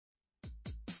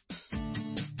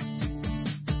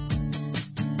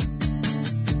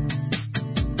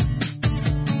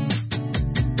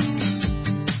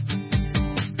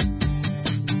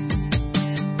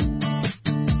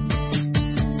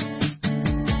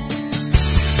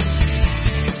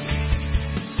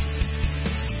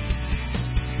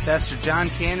Pastor Jon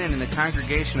Cannon and the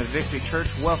congregation of Victory Church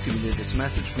welcome you to this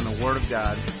message from the Word of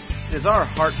God. It is our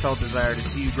heartfelt desire to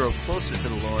see you grow closer to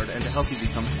the Lord and to help you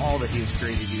become all that He has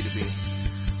created you to be.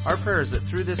 Our prayer is that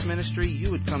through this ministry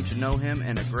you would come to know Him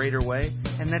in a greater way,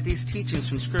 and that these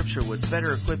teachings from Scripture would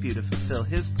better equip you to fulfill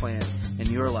His plan in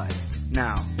your life.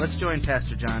 Now, let's join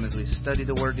Pastor Jon as we study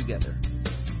the Word together.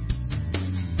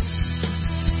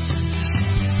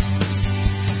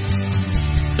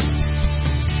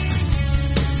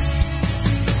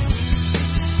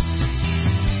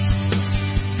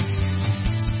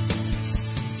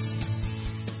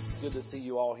 See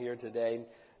you all here today.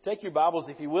 Take your Bibles,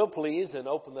 if you will, please, and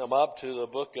open them up to the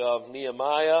book of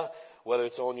Nehemiah, whether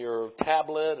it's on your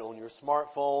tablet, on your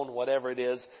smartphone, whatever it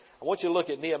is. I want you to look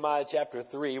at Nehemiah chapter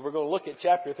 3. We're going to look at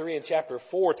chapter 3 and chapter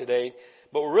 4 today,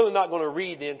 but we're really not going to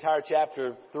read the entire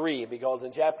chapter 3 because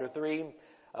in chapter 3,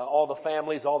 all the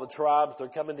families, all the tribes, they're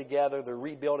coming together, they're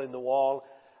rebuilding the wall.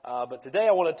 But today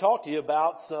I want to talk to you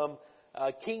about some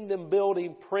kingdom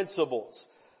building principles.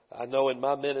 I know in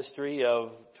my ministry of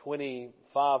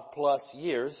 25 plus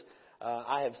years,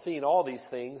 I have seen all these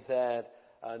things that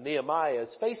Nehemiah is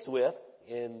faced with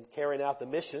in carrying out the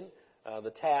mission,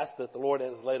 the task that the Lord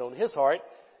has laid on his heart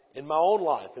in my own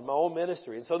life, in my own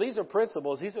ministry. And so these are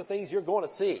principles. These are things you're going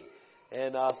to see.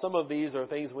 And some of these are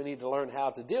things we need to learn how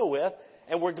to deal with.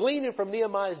 And we're gleaning from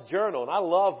Nehemiah's journal. And I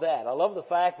love that. I love the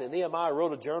fact that Nehemiah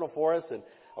wrote a journal for us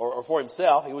or for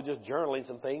himself. He was just journaling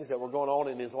some things that were going on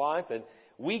in his life. And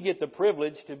we get the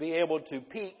privilege to be able to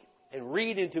peek and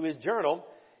read into his journal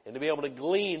and to be able to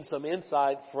glean some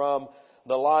insight from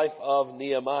the life of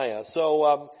Nehemiah.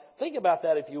 So think about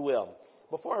that, if you will.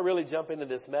 Before I really jump into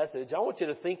this message, I want you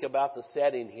to think about the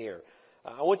setting here.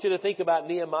 I want you to think about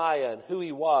Nehemiah and who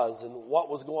he was and what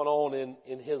was going on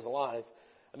in his life.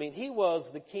 I mean, he was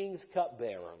the king's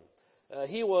cupbearer.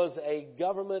 He was a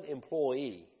government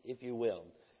employee, if you will.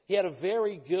 He had a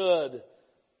very good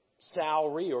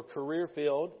salary or career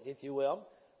field, if you will.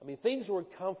 I mean, things were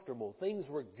comfortable. Things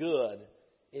were good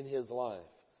in his life.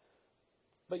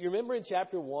 But you remember in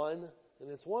chapter 1,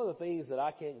 and it's one of the things that I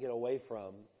can't get away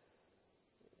from,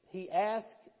 he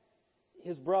asked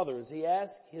his brothers, he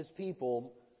asked his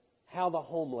people how the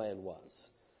homeland was.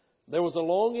 There was a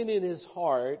longing in his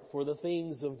heart for the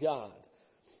things of God.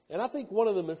 And I think one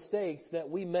of the mistakes that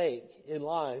we make in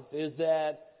life is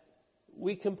that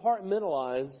we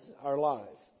compartmentalize our life.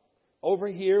 Over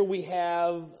here we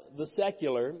have the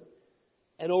secular,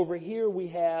 and over here we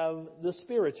have the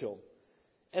spiritual.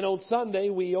 And on Sunday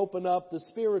we open up the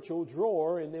spiritual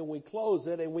drawer, and then we close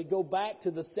it, and we go back to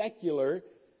the secular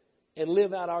and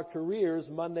live out our careers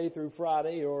Monday through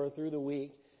Friday or through the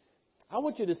week. I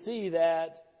want you to see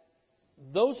that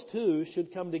those two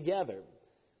should come together.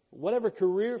 Whatever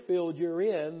career field you're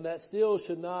in, that still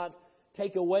should not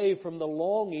take away from the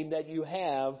longing that you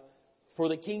have for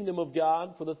the kingdom of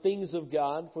God, for the things of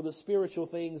God, for the spiritual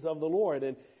things of the Lord.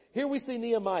 And here we see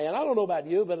Nehemiah. And I don't know about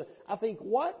you, but I think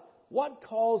what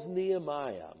caused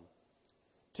Nehemiah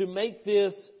to make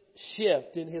this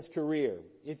shift in his career,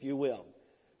 if you will,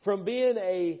 from being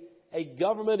a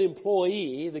government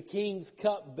employee, the king's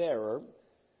cupbearer,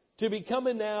 to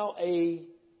becoming now a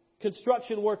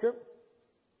construction worker?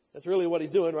 That's really what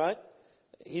he's doing, right?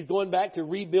 He's going back to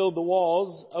rebuild the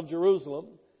walls of Jerusalem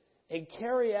and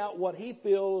carry out what he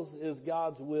feels is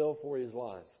God's will for his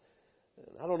life.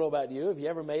 I don't know about you. Have you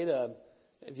ever made a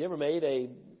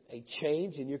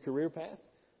change in your career path?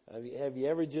 Have you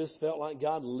ever just felt like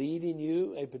God leading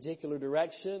you a particular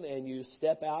direction and you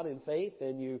step out in faith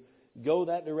and you go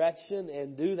that direction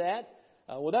and do that?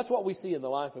 Well, that's what we see in the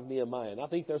life of Nehemiah. And I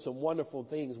think there's some wonderful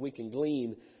things we can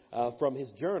glean from his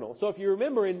journal. So if you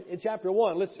remember in chapter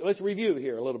 1, let's review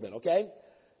here a little bit, okay?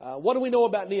 What do we know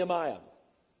about Nehemiah?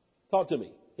 Talk to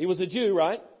me. He was a Jew,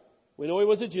 right? We know he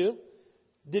was a Jew.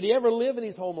 Did he ever live in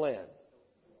his homeland?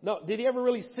 No. Did he ever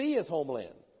really see his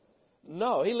homeland?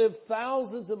 No. He lived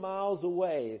thousands of miles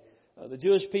away. The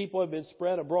Jewish people have been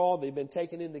spread abroad. They've been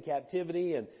taken into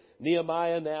captivity. And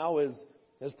Nehemiah now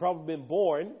has probably been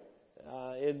born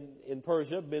in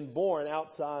Persia, been born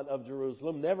outside of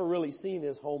Jerusalem, never really seen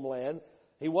his homeland.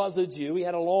 He was a Jew. He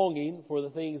had a longing for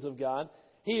the things of God.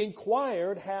 He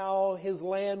inquired how his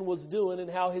land was doing and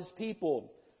how his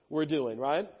people were doing,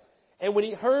 right? And when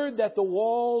he heard that the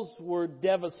walls were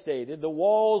devastated, the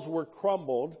walls were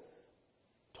crumbled,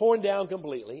 torn down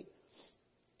completely,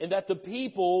 and that the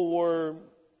people were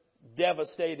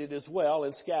devastated as well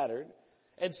and scattered,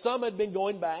 and some had been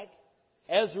going back.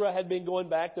 Ezra had been going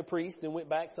back, the priest, and went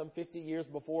back some 50 years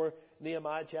before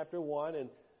Nehemiah chapter 1 and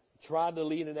tried to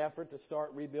lead an effort to start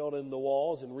rebuilding the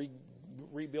walls and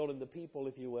rebuilding the people,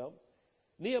 if you will.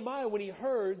 Nehemiah, when he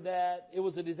heard that it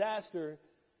was a disaster,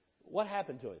 what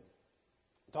happened to him?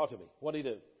 Talk to me. What did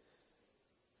he do?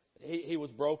 He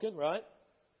was broken, right?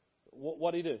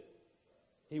 What did he do?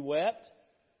 He wept.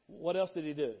 What else did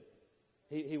he do?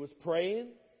 He was praying.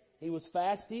 He was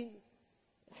fasting.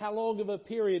 How long of a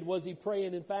period was he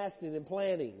praying and fasting and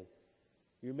planning?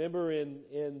 You remember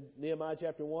in Nehemiah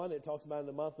chapter 1, it talks about in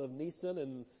the month of Nisan,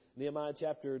 and Nehemiah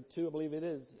chapter 2, I believe it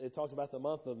is, it talks about the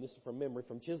month of, this is from memory,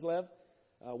 from Chislev,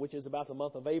 which is about the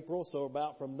month of April, so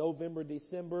about from November,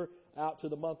 December, out to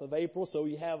the month of April. So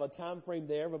you have a time frame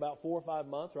there of about 4 or 5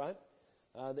 months, right?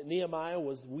 That Nehemiah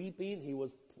was weeping, he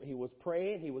was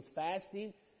praying, he was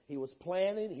fasting, he was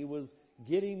planning, he was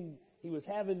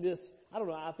having this, I don't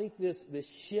know, I think this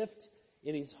shift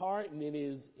in his heart and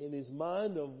in his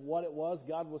mind of what it was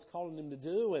God was calling him to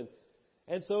do.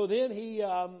 And so then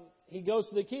he goes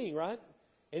to the king, right?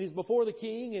 And he's before the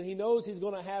king, and he knows he's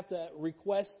going to have to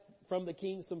request from the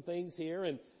king some things here,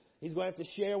 and he's going to have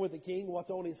to share with the king what's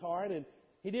on his heart. And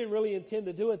he didn't really intend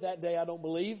to do it that day, I don't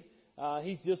believe.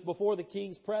 He's just before the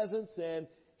king's presence, and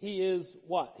he is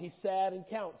what? He's sad in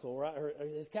counsel, right? Or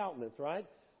his countenance, right?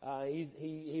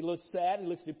 He looks sad, he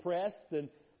looks depressed, and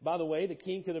by the way, the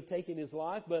king could have taken his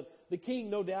life, but the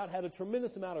king no doubt had a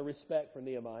tremendous amount of respect for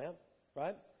Nehemiah,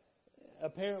 right?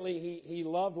 Apparently he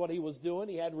loved what he was doing.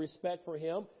 He had respect for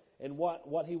him and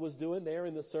what he was doing there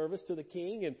in the service to the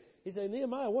king. And he said,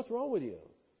 Nehemiah, what's wrong with you?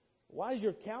 Why is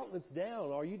your countenance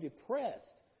down? Are you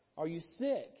depressed? Are you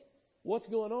sick? What's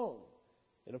going on?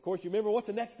 And of course, you remember what's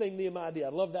the next thing Nehemiah did? I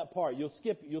love that part. You'll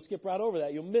skip right over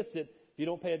that. You'll miss it if you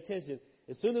don't pay attention.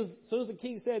 As soon as the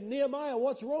king said, Nehemiah,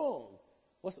 what's wrong?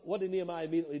 What did Nehemiah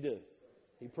immediately do?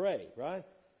 He prayed, right?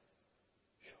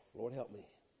 Lord, help me.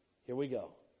 Here we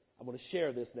go. I'm going to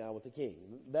share this now with the king.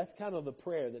 That's kind of the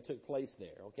prayer that took place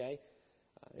there, okay?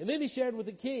 And then he shared with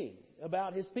the king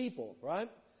about his people, right?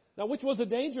 Now, which was a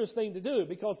dangerous thing to do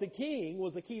because the king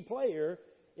was a key player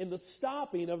in the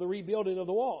stopping of the rebuilding of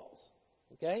the walls,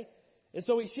 okay? And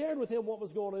so he shared with him what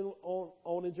was going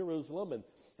on in Jerusalem and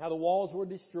how the walls were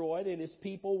destroyed and his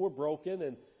people were broken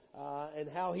and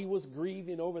how he was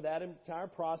grieving over that entire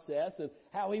process and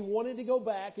how he wanted to go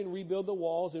back and rebuild the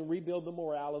walls and rebuild the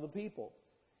morale of the people.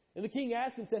 And the king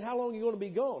asked him, said, how long are you going to be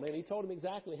gone? And he told him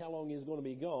exactly how long he was going to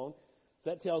be gone.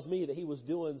 So that tells me that he was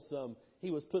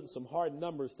putting some hard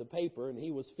numbers to paper and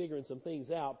he was figuring some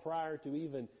things out prior to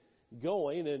even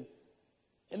going. And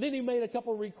then he made a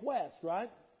couple of requests, right?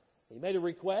 He made a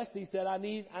request. He said, I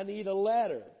need a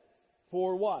letter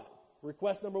for what?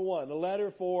 Request number 1, a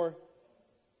letter for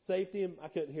safety and, I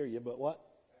couldn't hear you, but what?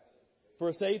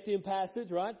 For safety and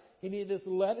passage, right? He needed this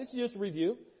letter. It's just a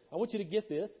review. I want you to get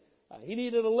this. He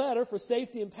needed a letter for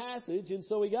safety and passage, and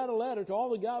so he got a letter to all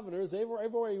the governors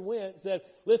everywhere he went, said,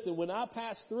 listen, when I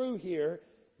pass through here,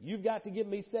 you've got to give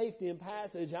me safety and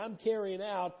passage. I'm carrying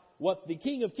out what the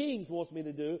King of Kings wants me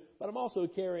to do, but I'm also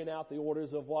carrying out the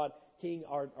orders of what King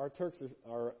Artaxerxes,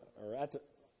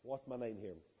 what's my name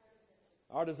here?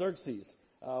 Artaxerxes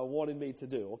wanted me to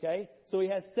do, okay? So he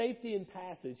has safety and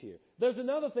passage here. There's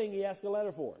another thing he asked a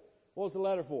letter for. What was the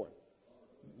letter for?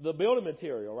 The building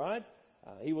material, right?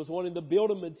 He was wanting the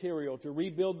building material to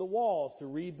rebuild the walls, to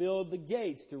rebuild the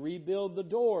gates, to rebuild the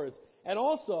doors. And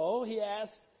also, he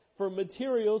asked for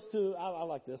materials to, I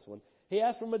like this one. He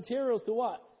asked for materials to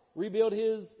what? Rebuild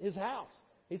his house.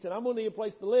 He said, I'm going to need a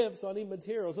place to live, so I need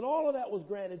materials. And all of that was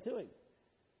granted to him.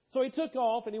 So he took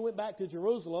off and he went back to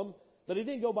Jerusalem, but he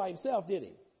didn't go by himself, did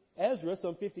he? Ezra,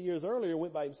 some 50 years earlier,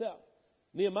 went by himself.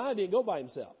 Nehemiah didn't go by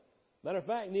himself. Matter of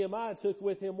fact, Nehemiah took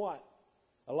with him what?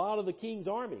 A lot of the king's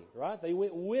army, right? They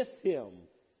went with him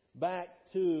back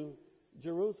to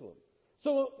Jerusalem.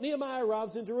 So Nehemiah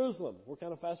arrives in Jerusalem. We're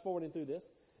kind of fast forwarding through this.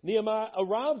 Nehemiah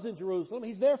arrives in Jerusalem.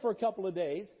 He's there for a couple of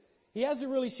days. He hasn't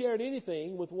really shared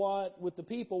anything with the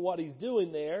people, what he's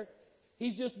doing there.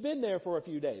 He's just been there for a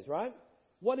few days, right?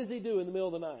 What does he do in the middle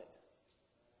of the night?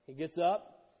 He gets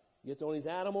up, gets on his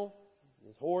animal,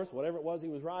 his horse, whatever it was he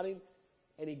was riding,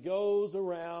 and he goes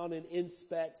around and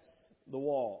inspects the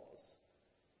walls.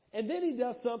 And then he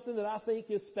does something that I think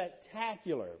is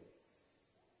spectacular.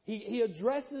 He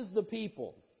addresses the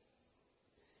people.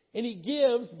 And he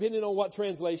gives, depending on what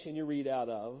translation you read out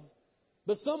of,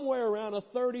 but somewhere around a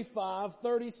 35,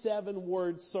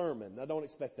 37-word sermon. Now, don't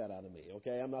expect that out of me,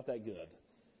 okay? I'm not that good.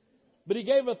 But he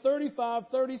gave a 35,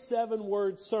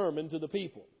 37-word sermon to the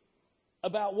people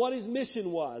about what his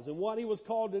mission was and what he was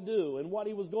called to do and what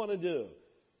he was going to do.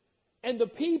 And the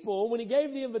people, when he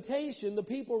gave the invitation, the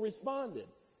people responded.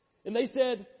 And they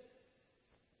said,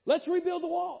 let's rebuild the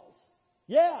walls.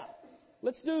 Yeah,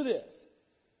 let's do this.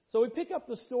 So we pick up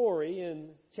the story in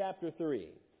chapter 3.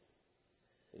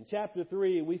 In chapter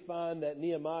 3, we find that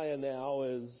Nehemiah now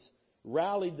has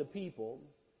rallied the people.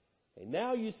 And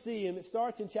now you see him, it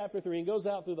starts in chapter 3 and goes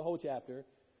out through the whole chapter.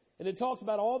 And it talks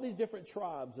about all these different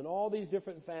tribes and all these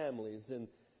different families and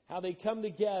how they come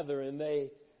together and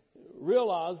they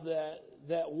realize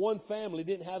that one family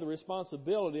didn't have the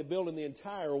responsibility of building the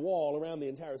entire wall around the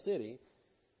entire city.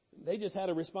 They just had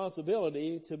a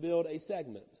responsibility to build a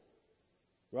segment,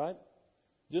 right?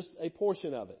 Just a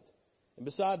portion of it. And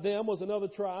beside them was another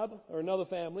tribe or another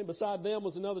family. Beside them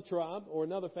was another tribe or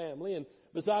another family. And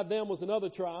beside them was another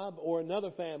tribe or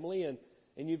another family. And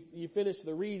you finish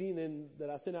the reading and that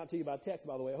I sent out to you by text,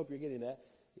 by the way. I hope you're getting that.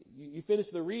 You finish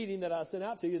the reading that I sent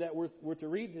out to you that we're to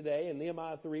read today in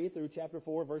Nehemiah 3 through chapter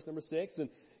 4, verse number 6. And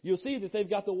you'll see that they've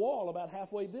got the wall about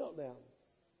halfway built now.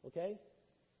 Okay?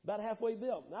 About halfway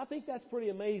built. And I think that's pretty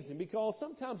amazing because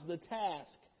sometimes the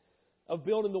task of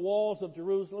building the walls of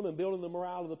Jerusalem and building the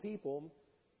morale of the people,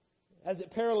 as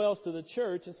it parallels to the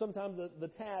church, and sometimes the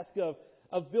task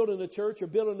of building a church or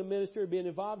building a ministry or being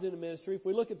involved in a ministry, if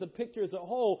we look at the picture as a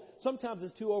whole, sometimes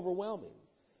it's too overwhelming.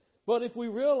 But if we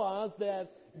realize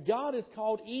that God has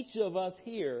called each of us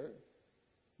here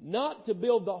not to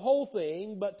build the whole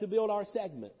thing, but to build our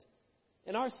segment.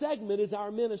 And our segment is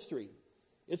our ministry.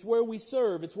 It's where we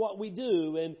serve. It's what we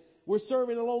do. And we're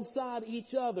serving alongside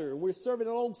each other. We're serving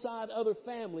alongside other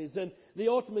families. And the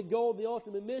ultimate goal, the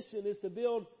ultimate mission is to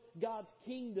build God's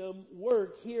kingdom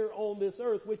work here on this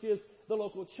earth, which is the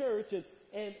local church.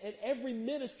 And every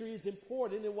ministry is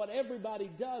important, and what everybody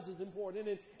does is important,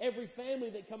 and every family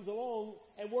that comes along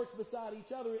and works beside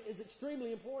each other is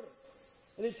extremely important.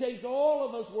 And it takes all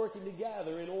of us working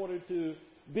together in order to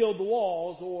build the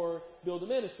walls or build the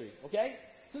ministry. Okay?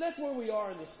 So that's where we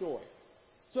are in the story.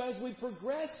 So as we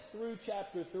progress through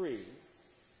chapter 3,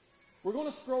 we're going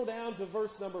to scroll down to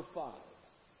verse number 5.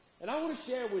 And I want to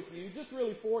share with you just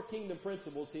really 4 kingdom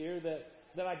principles here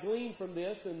that I gleaned from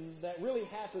this and that really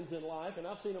happens in life. And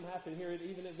I've seen them happen here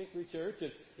even at Victory Church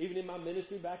and even in my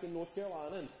ministry back in North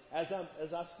Carolina. And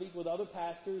as I speak with other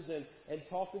pastors and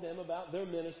talk to them about their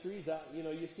ministries,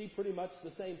 you see pretty much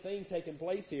the same thing taking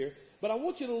place here. But I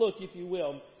want you to look, if you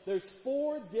will, there's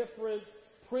 4 different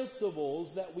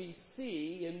principles that we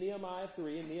see in Nehemiah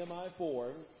 3 and Nehemiah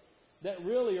 4 that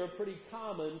really are pretty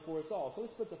common for us all. So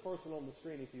let's put the first one on the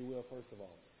screen, if you will, first of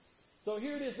all. So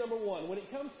here it is, number 1. When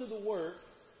it comes to the work,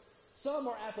 some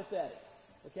are apathetic.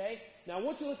 Okay? Now I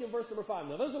want you to look at verse number 5.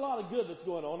 Now there's a lot of good that's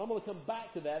going on. I'm going to come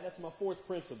back to that. That's my 4th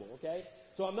principle. Okay?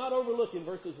 So I'm not overlooking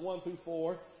verses 1 through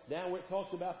 4. Down where it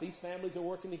talks about these families are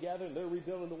working together and they're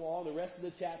rebuilding the wall. The rest of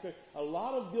the chapter, a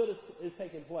lot of good is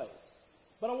taking place.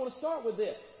 But I want to start with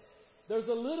this. There's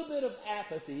a little bit of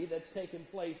apathy that's taking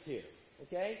place here.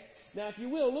 Okay? Now, if you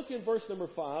will, look in verse number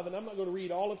 5, and I'm not going to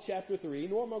read all of chapter 3,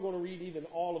 nor am I going to read even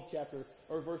all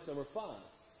of verse number 5.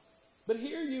 But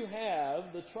here you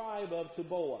have the tribe of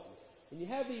Toboah. And you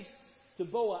have these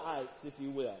Toboahites, if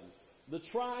you will. The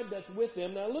tribe that's with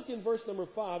them. Now look in verse number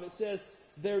 5. It says,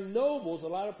 their nobles, the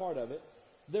latter part of it,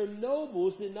 their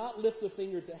nobles did not lift a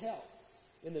finger to help.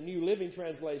 In the New Living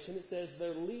Translation, it says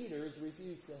their leaders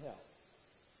refused to help.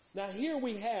 Now here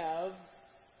we have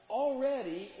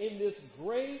already in this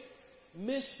great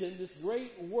mission, this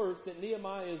great work that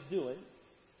Nehemiah is doing,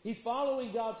 he's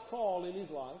following God's call in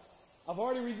his life. I've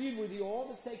already reviewed with you all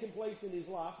that's taken place in his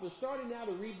life. They're starting now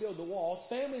to rebuild the walls.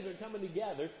 Families are coming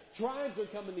together. Tribes are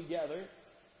coming together.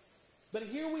 But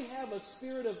here we have a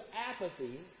spirit of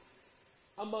apathy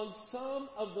among some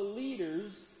of the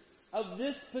leaders of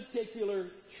this particular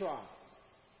tribe.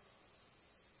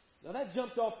 Now that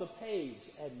jumped off the page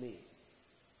at me.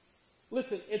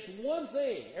 Listen, it's one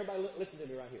thing. Everybody listen to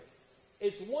me right here.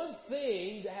 It's one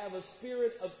thing to have a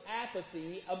spirit of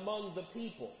apathy among the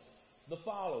people, the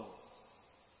followers.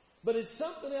 But it's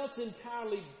something else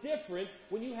entirely different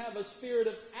when you have a spirit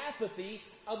of apathy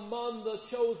among the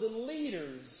chosen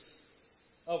leaders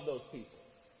of those people.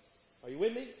 Are you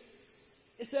with me?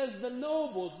 It says the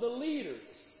nobles, the leaders,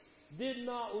 did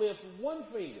not lift one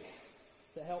finger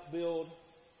to help build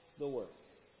the work.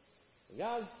 And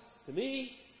guys, to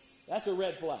me, that's a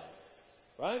red flag.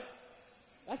 Right?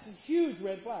 That's a huge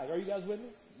red flag. Are you guys with me?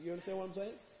 You understand what I'm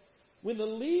saying? When the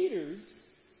leaders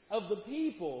of the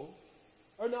people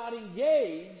are not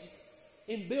engaged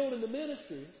in building the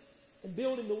ministry and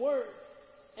building the work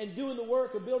and doing the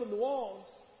work of building the walls,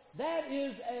 that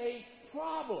is a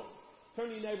problem. Turn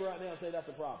to your neighbor right now and say, that's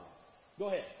a problem. Go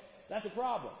ahead. That's a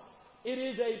problem. It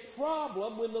is a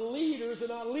problem when the leaders are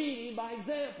not leading by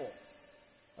example.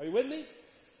 Are you with me?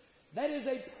 That is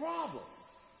a problem.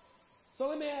 So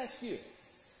let me ask you,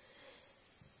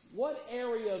 what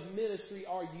area of ministry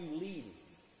are you leading?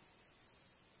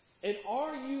 And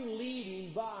are you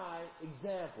leading by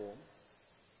example?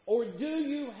 Or do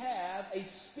you have a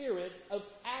spirit of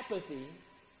apathy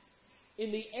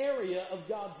in the area of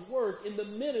God's work, in the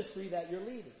ministry that you're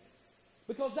leading?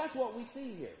 Because that's what we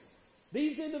see here.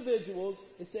 These individuals,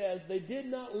 it says, they did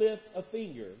not lift a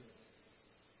finger.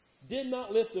 Did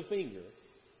not lift a finger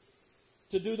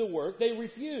to do the work. They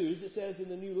refused, it says in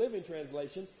the New Living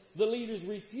Translation, the leaders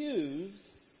refused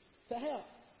to help.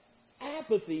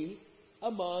 Apathy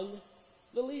among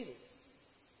the leaders.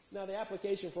 Now, the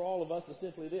application for all of us is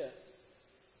simply this.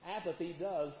 Apathy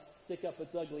does stick up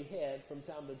its ugly head from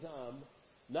time to time,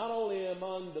 not only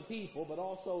among the people, but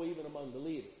also even among the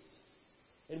leaders.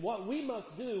 And what we must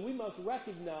do, we must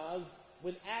recognize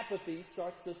when apathy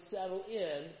starts to settle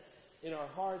in our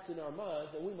hearts and our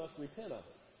minds, and we must repent of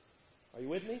it. Are you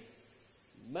with me?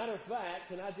 Matter of fact,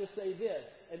 can I just say this?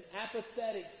 An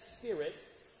apathetic spirit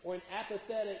or an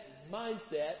apathetic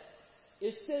mindset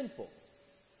is sinful.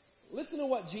 Listen to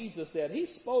what Jesus said. He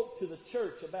spoke to the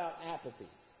church about apathy.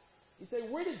 You say,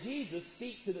 where did Jesus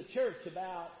speak to the church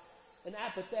about an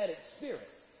apathetic spirit?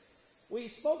 Well, he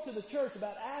spoke to the church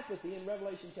about apathy in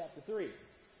Revelation chapter 3.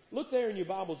 Look there in your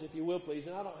Bibles, if you will, please,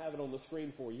 and I don't have it on the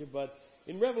screen for you, but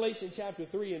in Revelation chapter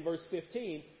 3 and verse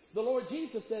 15, the Lord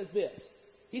Jesus says this.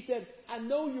 He said, I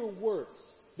know your works,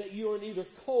 that you are neither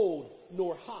cold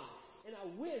nor hot, and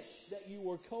I wish that you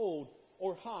were cold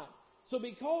or hot. So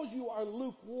because you are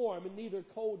lukewarm and neither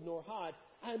cold nor hot,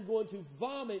 I am going to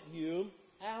vomit you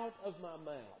out of my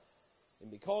mouth.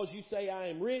 And because you say I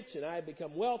am rich and I have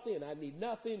become wealthy and I need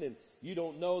nothing, and you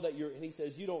don't know that and he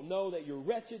says, you don't know that you're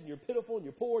wretched and you're pitiful and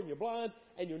you're poor and you're blind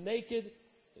and you're naked.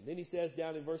 And then he says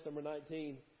down in verse number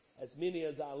 19, as many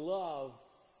as I love,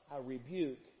 I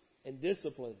rebuke and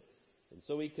discipline. And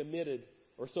so be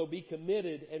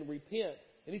committed and repent.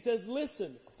 And he says,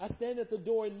 listen, I stand at the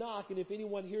door and knock, and if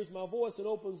anyone hears my voice and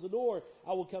opens the door,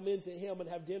 I will come into him and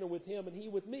have dinner with him and he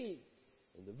with me.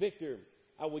 And the victor,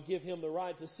 I will give him the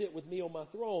right to sit with me on my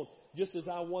throne, just as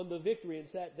I won the victory and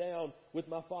sat down with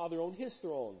my Father on his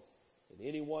throne. And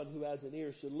anyone who has an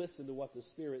ear should listen to what the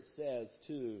Spirit says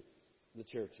to the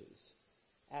churches.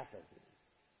 Apathy.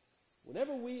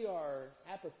 Whenever we are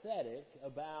apathetic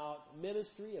about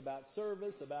ministry, about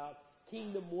service, about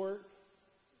kingdom work,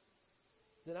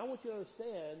 then I want you to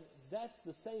understand that's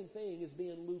the same thing as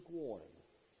being lukewarm.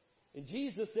 And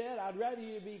Jesus said, I'd rather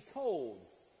you be cold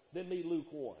than be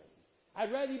lukewarm.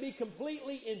 I'd rather you be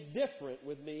completely indifferent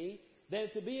with me than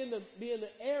to be in the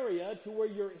area to where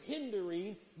you're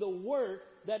hindering the work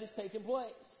that is taking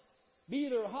place. Be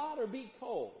either hot or be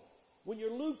cold. When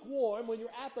you're lukewarm, when you're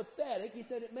apathetic, he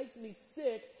said, it makes me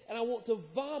sick and I want to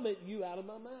vomit you out of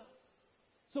my mouth.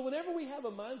 So whenever we have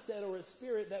a mindset or a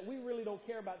spirit that we really don't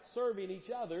care about serving each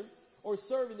other or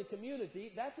serving the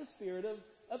community, that's a spirit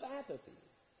of apathy,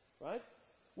 right?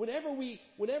 Whenever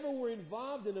we're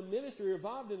involved in a ministry or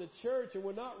involved in a church and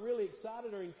we're not really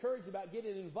excited or encouraged about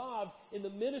getting involved in the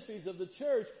ministries of the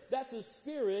church, that's a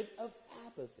spirit of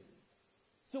apathy.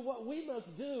 So what we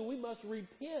must do, we must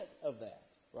repent of that,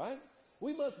 right?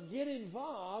 We must get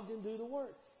involved and do the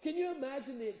work. Can you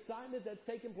imagine the excitement that's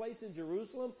taken place in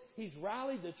Jerusalem? He's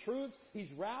rallied the troops.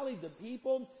 He's rallied the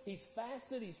people. He's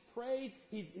fasted. He's prayed.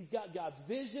 He's got God's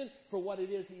vision for what it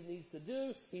is he needs to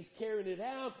do. He's carrying it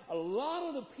out. A lot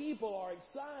of the people are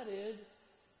excited.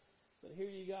 But here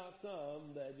you got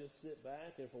some that just sit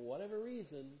back and for whatever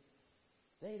reason,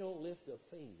 they don't lift a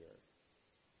finger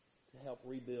to help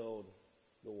rebuild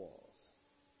the walls.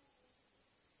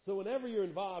 So whenever you're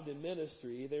involved in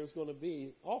ministry, there's going to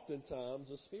be oftentimes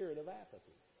a spirit of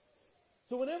apathy.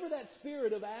 So whenever that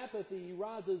spirit of apathy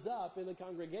rises up in a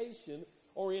congregation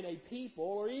or in a people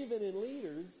or even in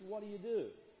leaders, what do?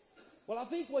 Well, I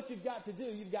think what you've got to do,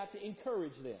 you've got to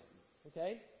encourage them.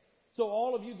 Okay? So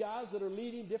all of you guys that are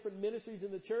leading different ministries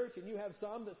in the church, and you have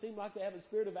some that seem like they have a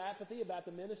spirit of apathy about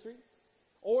the ministry,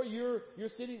 or you're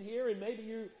sitting here and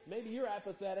maybe you're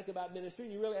apathetic about ministry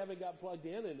and you really haven't got plugged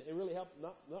in and really helped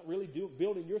not really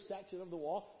building your section of the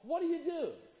wall. What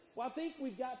do? Well, I think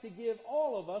we've got to give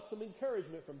all of us some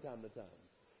encouragement from time to time.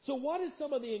 So what is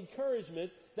some of the encouragement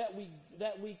that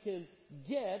we can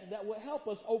get that will help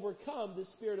us overcome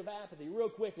this spirit of apathy? Real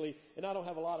quickly, and I don't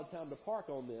have a lot of time to park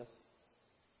on this,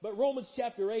 but Romans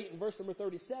chapter 8 and verse number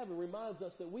 37 reminds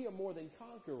us that we are more than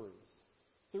conquerors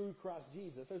through Christ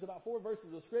Jesus. There's about 4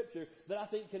 verses of Scripture that I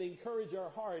think can encourage our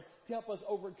heart to help us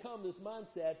overcome this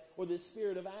mindset or this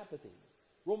spirit of apathy.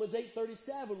 Romans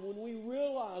 8:37, when we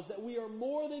realize that we are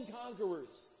more than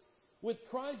conquerors, with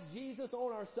Christ Jesus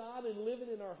on our side and living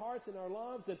in our hearts and our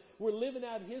lives, and we're living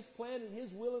out His plan and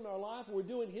His will in our life, and we're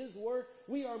doing His work,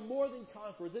 we are more than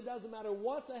conquerors. It doesn't matter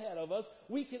what's ahead of us,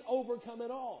 we can overcome it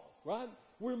all, right?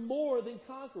 We're more than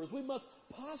conquerors. We must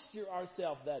posture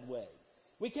ourselves that way.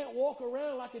 We can't walk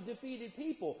around like a defeated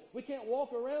people. We can't walk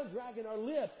around dragging our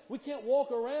lip. We can't walk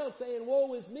around saying,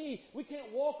 woe is me. We can't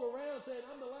walk around saying,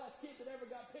 I'm the last kid that ever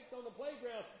got picked on the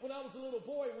playground when I was a little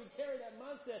boy. We carry that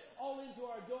mindset all into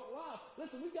our adult life.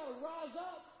 Listen, we've got to rise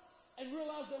up and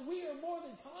realize that we are more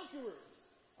than conquerors.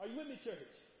 Are you with me,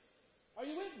 church? Are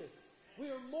you with me? We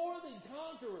are more than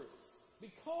conquerors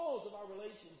because of our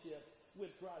relationship with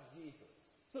Christ Jesus.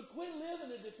 So quit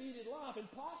living a defeated life and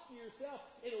posture yourself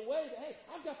in a way that, hey,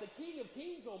 I've got the King of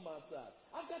Kings on my side.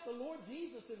 I've got the Lord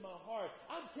Jesus in my heart.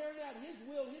 I'm carrying out His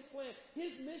will, His plan,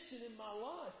 His mission in my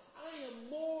life. I am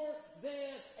more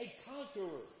than a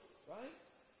conqueror, right?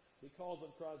 Because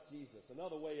of Christ Jesus.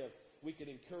 Another way we can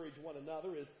encourage one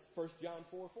another is 1 John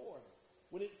 4:4.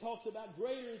 When it talks about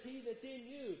greater is He that's in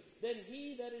you than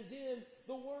he that is in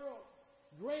the world.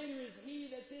 Greater is He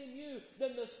that's in you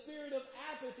than the spirit of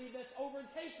apathy that's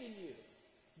overtaken you.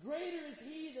 Greater is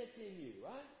He that's in you,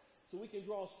 right? So we can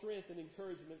draw strength and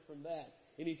encouragement from that.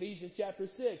 In Ephesians chapter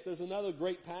 6, there's another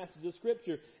great passage of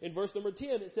Scripture. In verse number 10,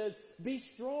 it says, be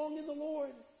strong in the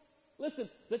Lord. Listen,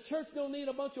 the church don't need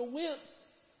a bunch of wimps.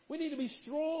 We need to be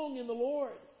strong in the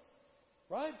Lord,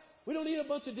 right? We don't need a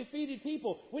bunch of defeated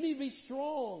people. We need to be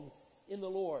strong in the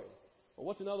Lord. Well,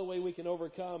 what's another way we can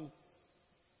overcome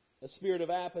a spirit of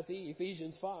apathy?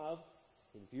 Ephesians 5.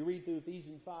 And if you read through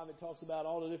Ephesians 5, it talks about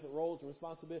all the different roles and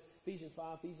responsibilities. Ephesians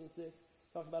 5, Ephesians 6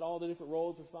 talks about all the different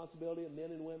roles and responsibility of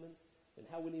men and women and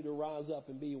how we need to rise up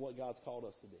and be what God's called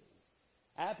us to be.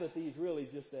 Apathy is really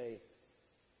just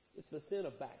it's the sin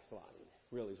of backsliding,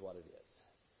 really is what it is.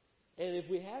 And if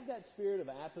we have that spirit of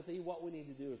apathy, what we need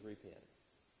to do is repent.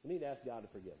 We need to ask God to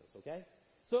forgive us, okay?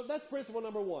 So that's principle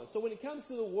number 1. So when it comes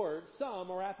to the word,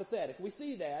 some are apathetic. We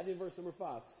see that in verse number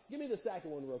 5. Give me the second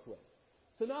one real quick.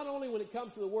 So not only when it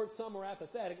comes to the word, some are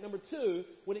apathetic. Number 2,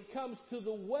 when it comes to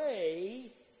the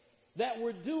way that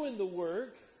we're doing the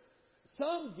work,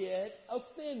 some get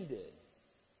offended.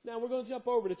 Now we're going to jump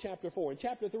over to chapter 4. In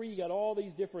chapter 3, you got all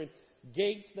these different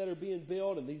gates that are being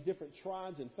built and these different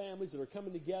tribes and families that are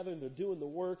coming together and they're doing the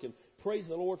work, and praise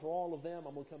the Lord for all of them.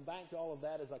 I'm going to come back to all of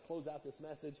that as I close out this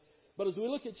message. But as we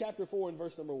look at chapter 4 and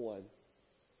verse number 1,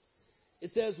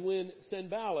 it says, when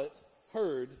Sanballat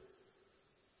heard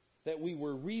that we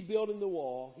were rebuilding the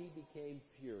wall, he became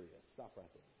furious. Stop right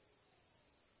there.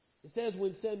 It says,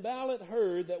 when Sanballat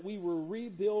heard that we were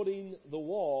rebuilding the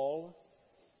wall,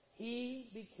 he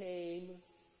became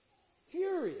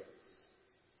furious.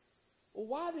 Well,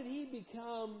 why did he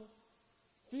become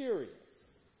furious?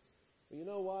 Well, you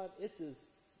know what?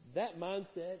 That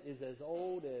mindset is as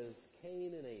old as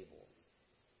Cain and Abel.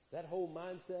 That whole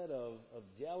mindset of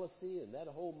jealousy and that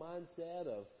whole mindset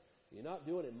of you're not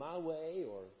doing it my way,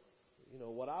 or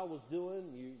what I was doing,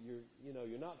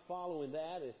 you're not following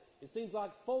that. It seems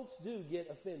like folks do get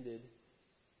offended,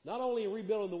 not only in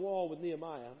rebuilding the wall with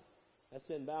Nehemiah, as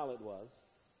Sanballat was,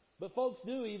 but folks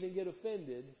do even get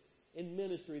offended in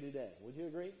ministry today. Would you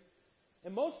agree?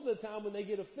 And most of the time when they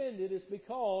get offended, it's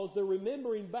because they're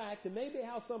remembering back to maybe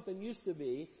how something used to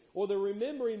be, or they're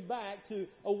remembering back to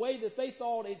a way that they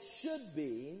thought it should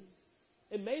be,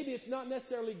 and maybe it's not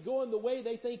necessarily going the way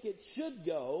they think it should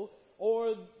go,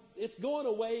 or it's going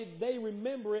a way they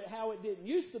remember it how it didn't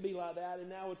used to be like that, and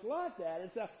now it's like that.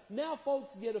 And so now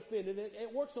folks get offended.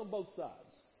 It works on both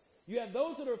sides. You have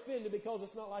those that are offended because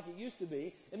it's not like it used to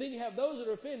be, and then you have those that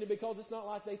are offended because it's not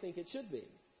like they think it should be.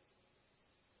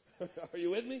 Are you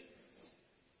with me?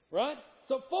 Right?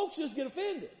 So folks just get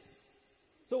offended.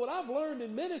 So what I've learned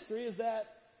in ministry is that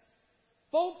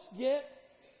folks get,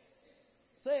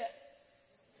 say it,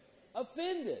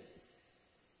 offended.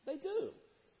 They do.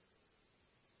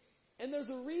 And there's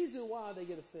a reason why they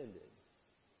get offended.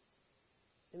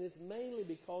 And it's mainly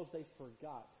because they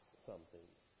forgot something.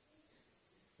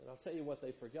 And I'll tell you what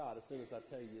they forgot as soon as I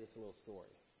tell you this little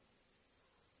story.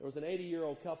 There was an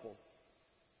 80-year-old couple,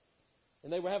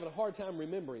 and they were having a hard time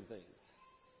remembering things.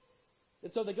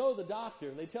 And so they go to the doctor,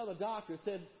 and they tell the doctor,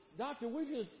 said, "Doctor, we're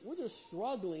just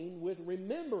struggling with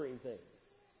remembering things."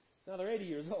 Now, they're 80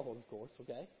 years old, of course,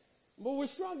 okay? But we're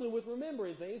struggling with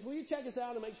remembering things. Will you check us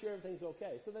out and make sure everything's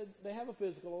okay? So they have a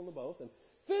physical on them both. And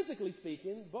physically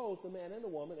speaking, both the man and the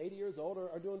woman, 80 years old,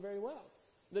 are doing very well.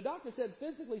 The doctor said,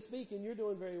 physically speaking, you're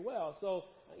doing very well. So,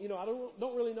 I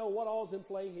don't really know what all's in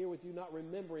play here with you not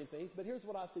remembering things, but here's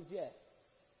what I suggest.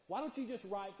 Why don't you just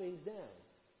write things down?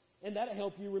 And that'll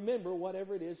help you remember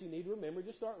whatever it is you need to remember.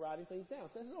 Just start writing things down.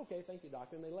 So I said, okay, thank you,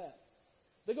 doctor. And they left.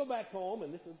 They go back home,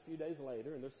 and this is a few days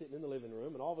later, and they're sitting in the living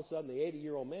room, and all of a sudden the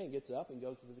 80-year-old man gets up and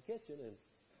goes to the kitchen, and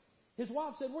his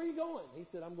wife said, where are you going? He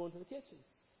said, I'm going to the kitchen.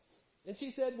 And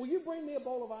she said, will you bring me a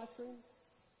bowl of ice cream?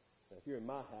 Now, if you're in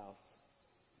my house,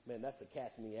 man, that's a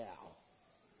catch me out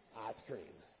ice cream,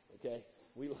 okay?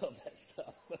 We love that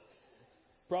stuff.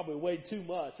 Probably way too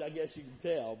much, I guess you can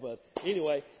tell. But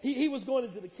anyway, he was going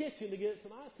into the kitchen to get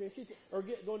some ice cream.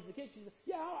 Going to the kitchen. She said,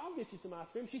 yeah, I'll get you some ice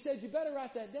cream. She said, you better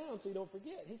write that down so you don't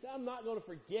forget. He said, I'm not going to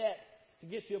forget to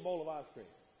get you a bowl of ice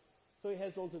cream. So he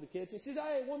heads on to the kitchen. She says,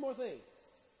 hey, one more thing.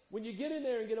 When you get in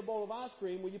there and get a bowl of ice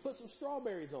cream, will you put some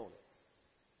strawberries on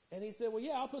it? And he said, well,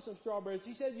 yeah, I'll put some strawberries.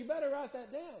 She said, you better write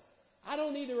that down. I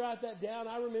don't need to write that down.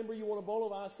 I remember you want a bowl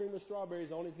of ice cream with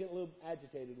strawberries on it. He's getting a little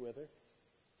agitated with her.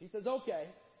 She says, okay.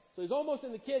 So he's almost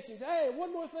in the kitchen. He says, hey,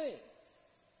 one more thing.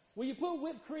 Will you put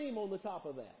whipped cream on the top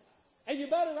of that? And you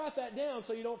better write that down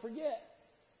so you don't forget.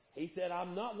 He said,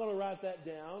 I'm not going to write that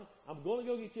down. I'm going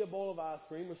to go get you a bowl of ice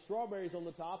cream with strawberries on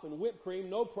the top and whipped cream.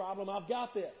 No problem. I've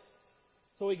got this.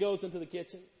 So he goes into the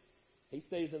kitchen. He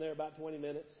stays in there about 20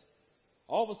 minutes.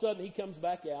 All of a sudden, he comes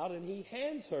back out and he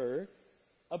hands her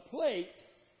a plate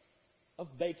of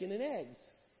bacon and eggs.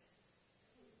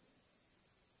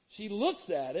 She looks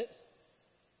at it.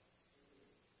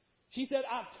 She said,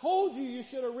 I told you you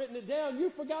should have written it down.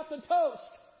 You forgot the toast.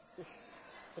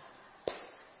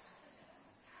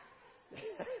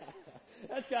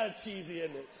 That's kind of cheesy,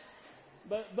 isn't it?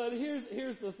 But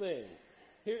here's the thing.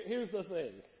 Here's the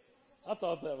thing. I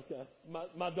thought that was kind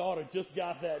of, my daughter just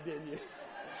got that, didn't you?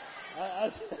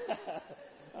 I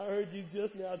heard you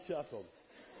just now chuckle.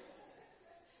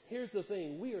 Here's the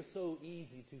thing. We are so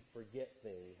easy to forget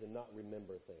things and not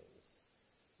remember things.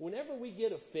 Whenever we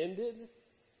get offended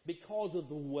because of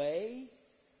the way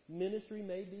ministry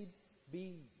may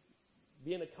be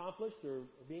being accomplished or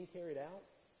being carried out,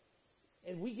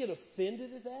 and we get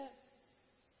offended at that,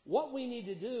 what we need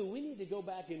to do, we need to go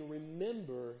back and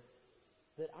remember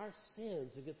that our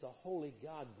sins against a holy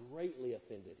God greatly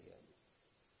offended Him.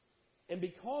 And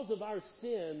because of our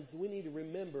sins, we need to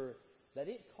remember that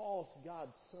it cost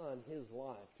God's Son His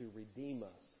life to redeem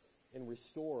us and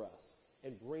restore us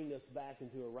and bring us back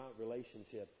into a right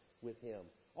relationship with Him.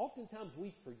 Oftentimes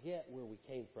we forget where we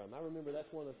came from. I remember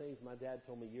that's one of the things my dad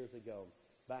told me years ago,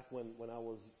 back when I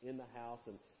was in the house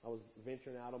and I was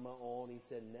venturing out on my own. He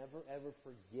said, never ever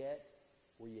forget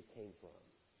where you came from.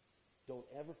 Don't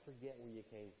ever forget where you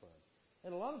came from.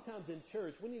 And a lot of times in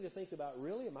church, we need to think about,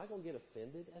 really, am I going to get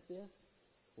offended at this?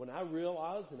 When I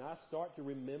realize and I start to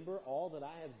remember all that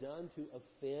I have done to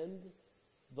offend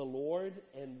the Lord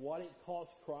and what it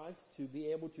cost Christ to be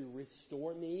able to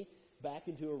restore me back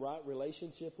into a right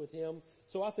relationship with Him.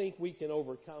 So I think we can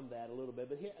overcome that a little bit.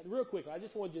 But here, real quick, I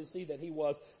just wanted you to see that he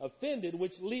was offended,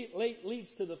 which leads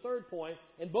to the third point.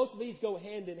 And both of these go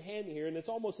hand in hand here, and it's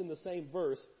almost in the same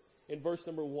verse, in verse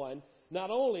number 1. Not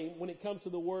only when it comes to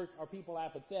the work are people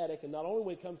apathetic, and not only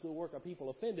when it comes to the work are people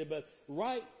offended, but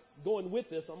right going with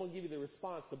this, I'm going to give you the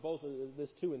response to both of this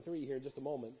 2 and 3 here in just a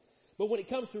moment. But when it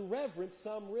comes to reverence,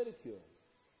 some ridicule.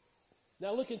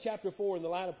 Now look in chapter 4 in the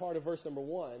latter part of verse number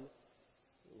 1.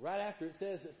 Right after it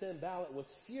says that Sanballat was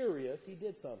furious, he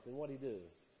did something. What did he do?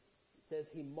 It says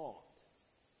he mocked.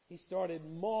 He started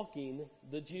mocking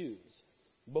the Jews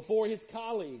before his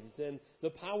colleagues and the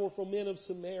powerful men of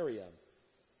Samaria.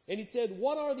 And he said,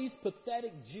 what are these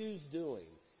pathetic Jews doing?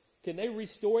 Can they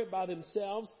restore it by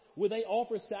themselves? Will they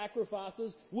offer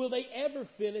sacrifices? Will they ever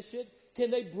finish it? Can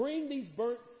they bring these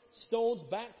burnt stones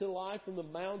back to life from the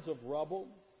mounds of rubble?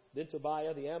 Then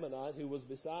Tobiah the Ammonite, who was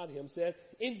beside him, said,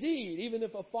 indeed, even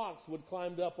if a fox would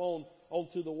climb up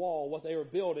onto the wall, what they were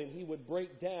building, he would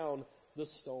break down the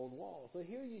stone wall. So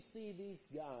here you see these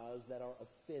guys that are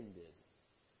offended.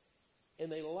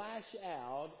 And they lash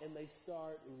out and they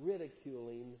start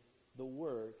ridiculing the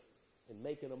work and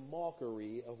making a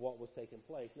mockery of what was taking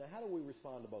place. Now, how do we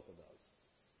respond to both of those?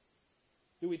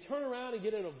 Do we turn around and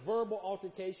get in a verbal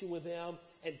altercation with them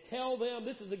and tell them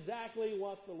this is exactly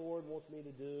what the Lord wants me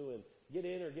to do and get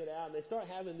in or get out? And they start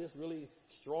having this really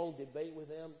strong debate with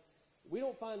them. We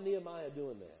don't find Nehemiah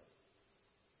doing that.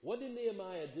 What did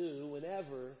Nehemiah do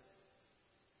whenever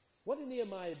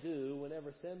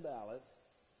Sanballat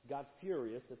got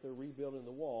furious that they're rebuilding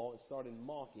the wall and started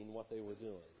mocking what they were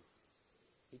doing?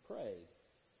 He prayed.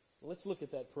 Well, let's look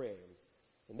at that prayer.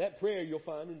 And that prayer you'll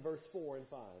find in verse 4 and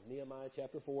 5. Nehemiah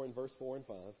chapter 4 and verse 4 and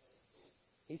 5.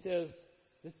 He says,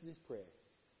 this is his prayer.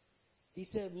 He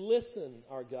said, listen,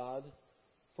 our God,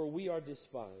 for we are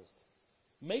despised.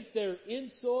 Make their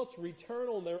insults return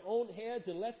on their own heads,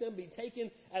 and let them be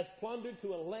taken as plunder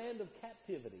to a land of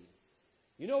captivity.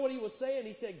 You know what he was saying?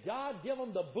 He said, God, give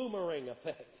them the boomerang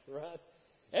effect, right?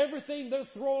 Everything they're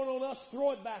throwing on us,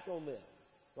 throw it back on them,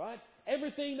 right?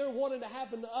 Everything they're wanting to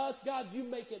happen to us, God, you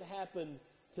make it happen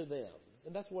to them.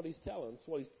 And that's what he's telling. That's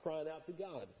what he's crying out to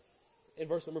God. In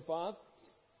verse number 5,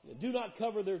 do not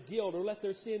cover their guilt or let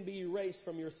their sin be erased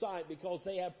from your sight, because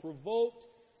they have provoked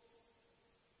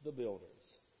the builders.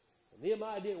 And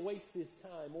Nehemiah didn't waste his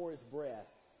time or his breath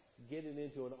getting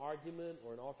into an argument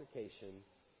or an altercation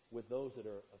with those that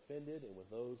are offended and with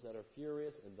those that are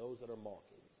furious and those that are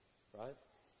mocking. Right?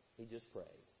 He just prayed.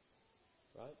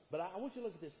 Right? But I want you to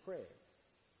look at this prayer.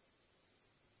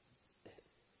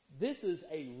 This is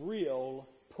a real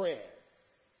prayer.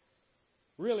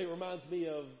 Really reminds me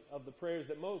of the prayers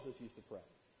that Moses used to pray.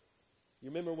 You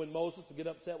remember when Moses would get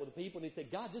upset with the people and he'd say,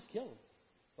 God, just kill them.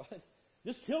 Right?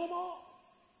 Just kill them all.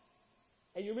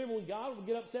 And you remember when God would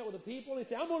get upset with the people and he'd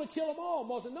say, I'm going to kill them all.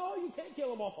 Moses said, no, you can't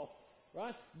kill them all.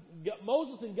 Right?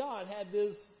 Moses and God had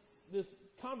this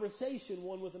conversation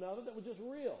one with another that was just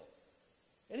real.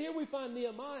 And here we find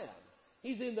Nehemiah.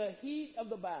 He's in the heat of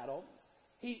the battle.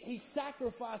 He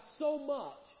sacrificed so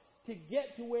much to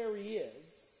get to where he is.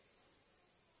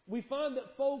 We find that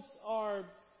folks are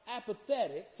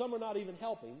apathetic. Some are not even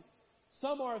helping.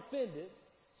 Some are offended.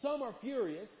 Some are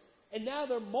furious. And now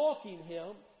they're mocking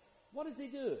him. What does he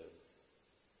do?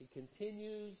 He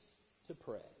continues to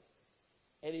pray.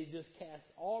 And he just casts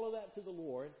all of that to the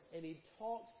Lord. And he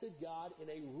talks to God in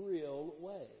a real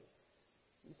way.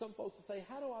 And some folks will say,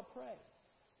 how do I pray?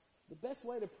 The best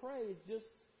way to pray is just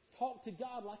talk to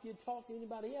God like you'd talk to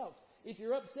anybody else. If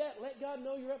you're upset, let God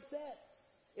know you're upset.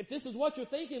 If this is what you're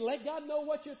thinking, let God know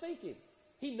what you're thinking.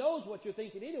 He knows what you're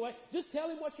thinking anyway. Just tell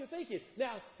him what you're thinking.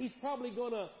 Now, he's probably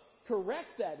going to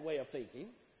correct that way of thinking,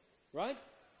 right?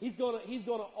 He's going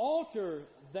to alter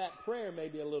that prayer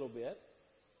maybe a little bit,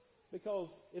 because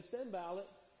if Sanballat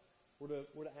were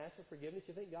to ask for forgiveness,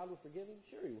 you think God would forgive him?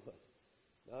 Sure he would.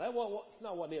 Now, that's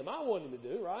not what Nehemiah wanted him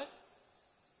to do, right?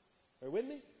 Are you with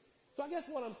me? So I guess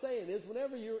what I'm saying is,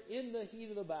 whenever you're in the heat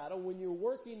of the battle, when you're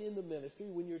working in the ministry,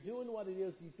 when you're doing what it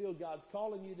is you feel God's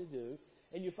calling you to do,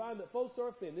 and you find that folks are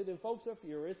offended and folks are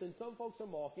furious and some folks are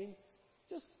mocking,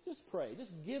 just pray.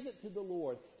 Just give it to the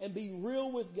Lord and be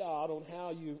real with God on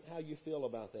how you feel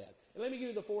about that. And let me give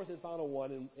you the fourth and final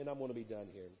one, and I'm going to be done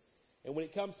here. And when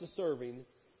it comes to serving,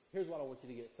 here's what I want you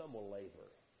to get. Some will labor.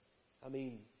 I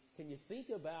mean, can you think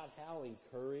about how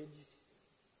encouraged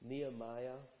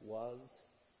Nehemiah was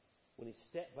when he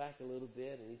stepped back a little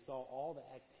bit and he saw all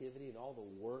the activity and all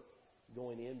the work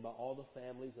going in by all the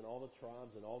families and all the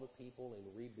tribes and all the people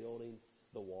in rebuilding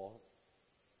the wall?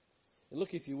 And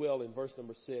look, if you will, in verse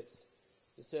number 6.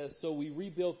 It says, so we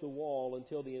rebuilt the wall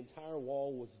until the entire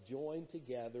wall was joined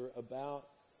together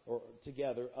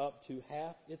up to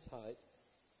half its height.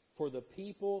 For the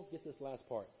people, get this last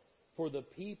part, for the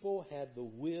people had the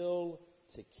will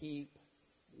to keep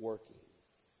working.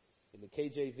 In the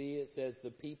KJV, it says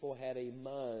the people had a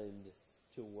mind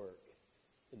to work.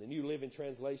 In the New Living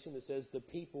Translation, it says the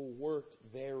people worked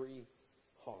very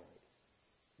hard.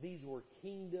 These were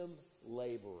kingdom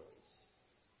laborers.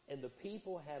 And the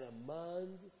people had a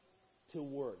mind to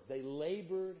work. They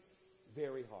labored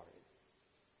very hard.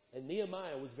 And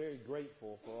Nehemiah was very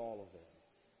grateful for all of them.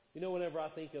 You know, whenever I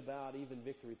think about even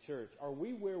Victory Church, are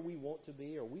we where we want to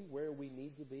be? Are we where we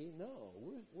need to be? No,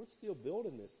 we're still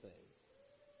building this thing.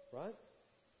 Right?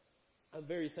 I'm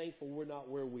very thankful we're not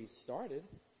where we started.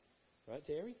 Right,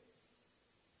 Terry?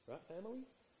 Right, family?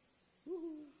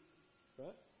 Woo-hoo.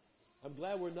 Right? I'm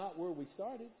glad we're not where we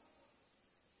started.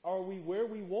 Are we where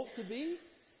we want to be?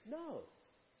 No.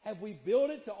 Have we built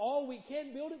it to all we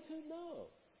can build it to? No.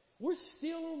 We're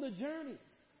still on the journey.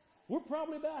 We're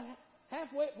probably about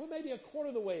halfway, we're maybe a quarter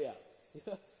of the way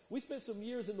up. We spent some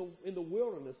years in the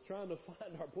wilderness trying to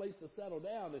find our place to settle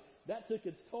down, and that took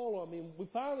its toll. I mean, we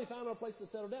finally found our place to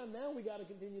settle down. Now we got to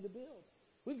continue to build.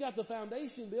 We've got the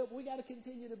foundation built, but we got to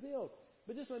continue to build.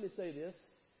 But just let me say this,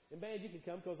 and band, you can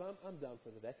come because I'm done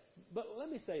for today. But let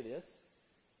me say this.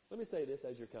 Let me say this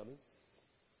as you're coming.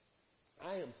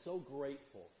 I am so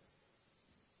grateful.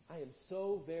 I am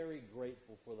so very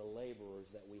grateful for the laborers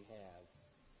that we have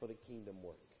for the kingdom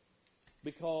work.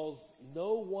 Because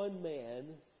no one man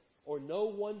or no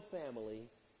one family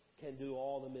can do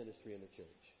all the ministry in the church.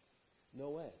 No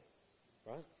way.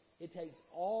 Right? It takes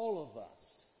all of us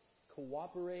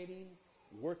cooperating,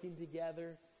 working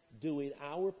together, doing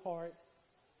our part.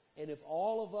 And if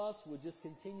all of us would just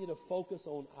continue to focus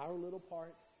on our little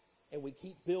part, and we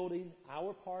keep building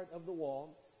our part of the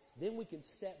wall, then we can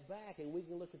step back and we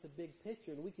can look at the big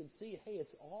picture and we can see, hey,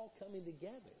 it's all coming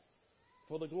together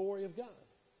for the glory of God.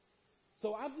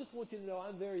 So I just want you to know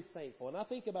I'm very thankful. And I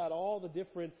think about all the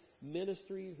different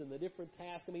ministries and the different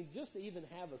tasks. I mean, just to even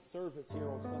have a service here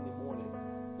on Sunday morning,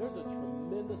 there's a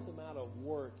tremendous amount of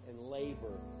work and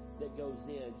labor that goes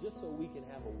in just so we can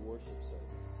have a worship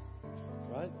service.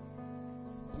 Right?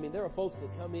 I mean, there are folks that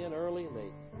come in early and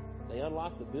they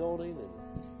unlock the building and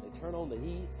they turn on the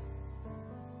heat.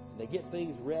 And they get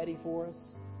things ready for us.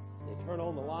 They turn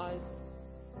on the lights.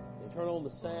 They turn on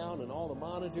the sound and all the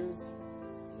monitors.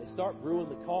 They start brewing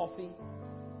the coffee,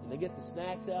 and they get the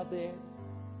snacks out there.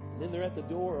 And then they're at the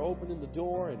door, opening the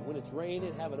door, and when it's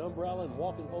raining, have an umbrella and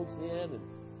walking folks in. And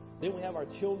then we have our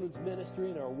children's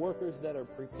ministry and our workers that are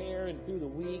preparing through the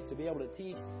week to be able to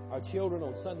teach our children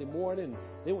on Sunday morning.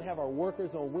 Then we have our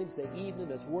workers on Wednesday evening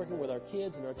that's working with our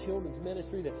kids and our children's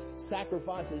ministry that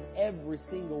sacrifices every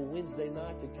single Wednesday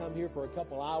night to come here for a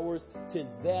couple hours to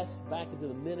invest back into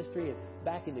the ministry and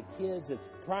back into kids. And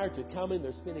prior to coming,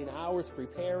 they're spending hours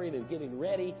preparing and getting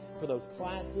ready for those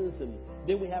classes. And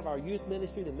then we have our youth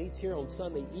ministry that meets here on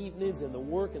Sunday evenings, and the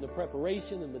work and the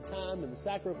preparation and the time and the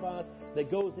sacrifice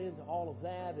that goes into all of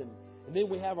that. And then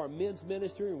we have our men's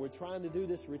ministry, and we're trying to do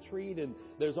this retreat, and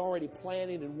there's already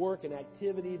planning and work and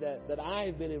activity that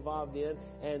I've been involved in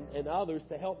and others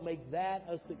to help make that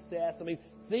a success. I mean,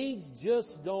 things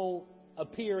just don't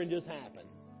appear and just happen.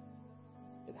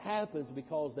 It happens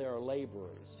because there are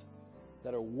laborers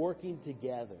that are working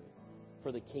together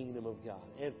for the kingdom of God.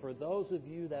 And for those of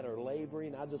you that are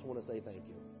laboring, I just want to say thank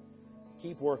you.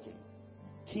 Keep working.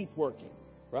 Keep working,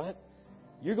 right?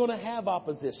 You're going to have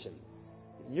opposition.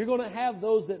 You're going to have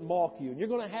those that mock you. And you're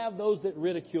going to have those that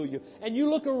ridicule you. And you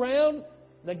look around.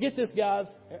 Now get this, guys.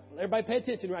 Everybody pay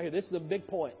attention right here. This is a big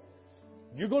point.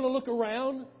 You're going to look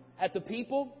around at the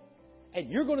people, and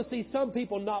you're going to see some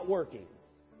people not working.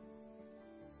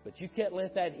 But you can't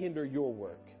let that hinder your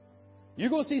work.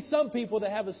 You're going to see some people that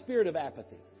have a spirit of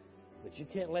apathy. But you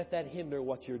can't let that hinder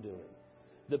what you're doing.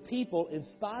 The people, in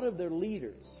spite of their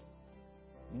leaders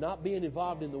not being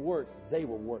involved in the work, they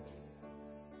were working.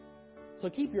 So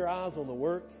keep your eyes on the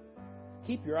work.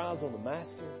 Keep your eyes on the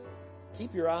Master.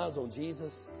 Keep your eyes on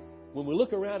Jesus. When we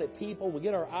look around at people, we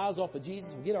get our eyes off of Jesus,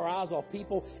 we get our eyes off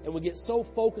people, and we get so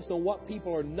focused on what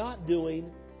people are not doing,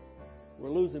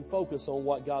 we're losing focus on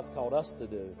what God's called us to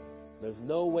do. There's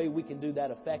no way we can do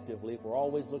that effectively if we're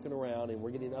always looking around and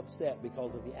we're getting upset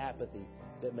because of the apathy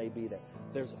that may be there.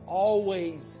 There's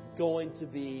always going to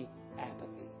be apathy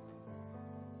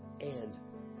and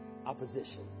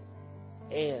opposition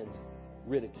and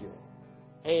ridicule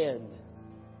and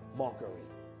mockery.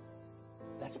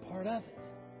 That's part of it.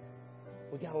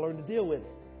 We've got to learn to deal with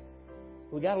it.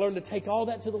 We've got to learn to take all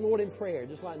that to the Lord in prayer,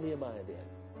 just like Nehemiah did.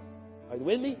 Are you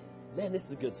with me? Man, this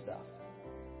is good stuff.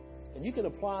 And you can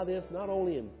apply this not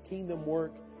only in kingdom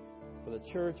work for the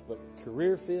church, but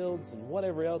career fields and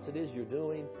whatever else it is you're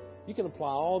doing. You can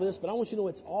apply all this, but I want you to know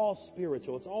it's all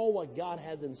spiritual. It's all what God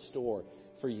has in store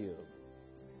for you.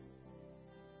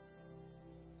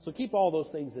 So keep all those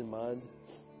things in mind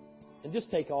and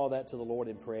just take all that to the Lord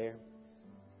in prayer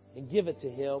and give it to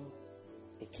Him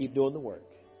and keep doing the work.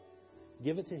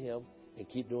 Give it to Him and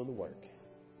keep doing the work.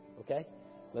 Okay?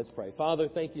 Let's pray. Father,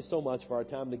 thank you so much for our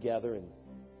time together and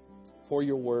for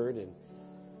your word. And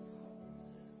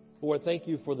Lord, thank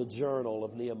you for the journal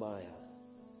of Nehemiah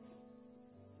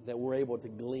that we're able to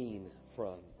glean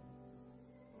from.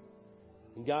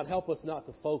 And God, help us not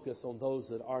to focus on those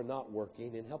that are not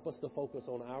working, and help us to focus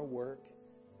on our work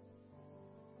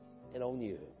and on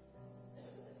you.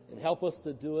 And help us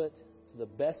to do it to the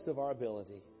best of our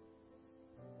ability.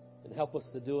 And help us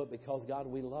to do it because, God,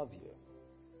 we love you.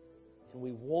 And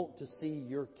we want to see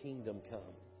your kingdom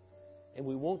come. And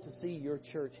we want to see your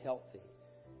church healthy.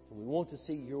 And we want to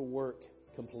see your work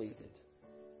completed.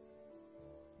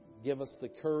 Give us the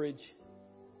courage.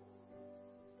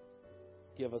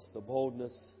 Give us the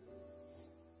boldness.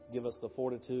 Give us the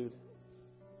fortitude.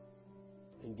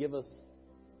 And give us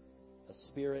a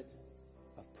spirit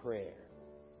of prayer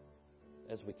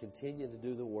as we continue to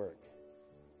do the work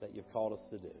that you've called us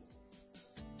to do.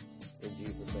 In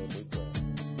Jesus' name we pray.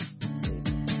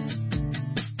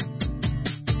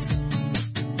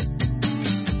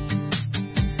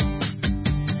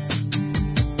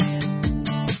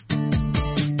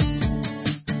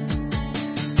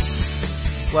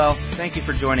 Well, thank you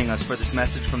for joining us for this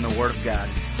message from the Word of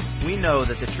God. We know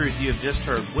that the truth you have just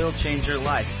heard will change your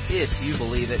life if you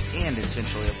believe it and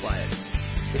intentionally apply it.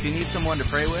 If you need someone to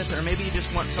pray with, or maybe you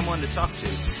just want someone to talk to,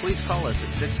 please call us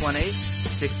at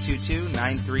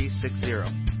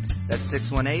 618-622-9360. That's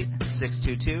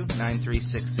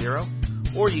 618-622-9360.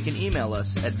 or you can email us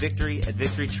at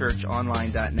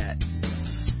victory@victorychurchonline.net.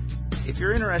 If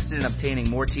you're interested in obtaining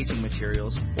more teaching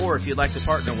materials, or if you'd like to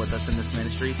partner with us in this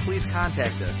ministry, please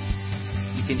contact us.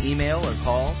 You can email or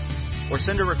call, or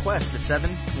send a request to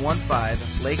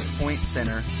 715 Lake Point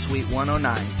Center, Suite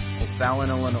 109, O'Fallon,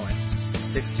 Illinois,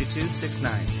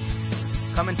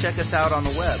 62269. Come and check us out on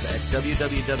the web at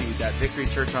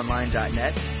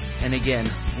www.victorychurchonline.net. And again,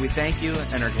 we thank you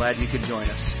and are glad you could join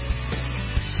us.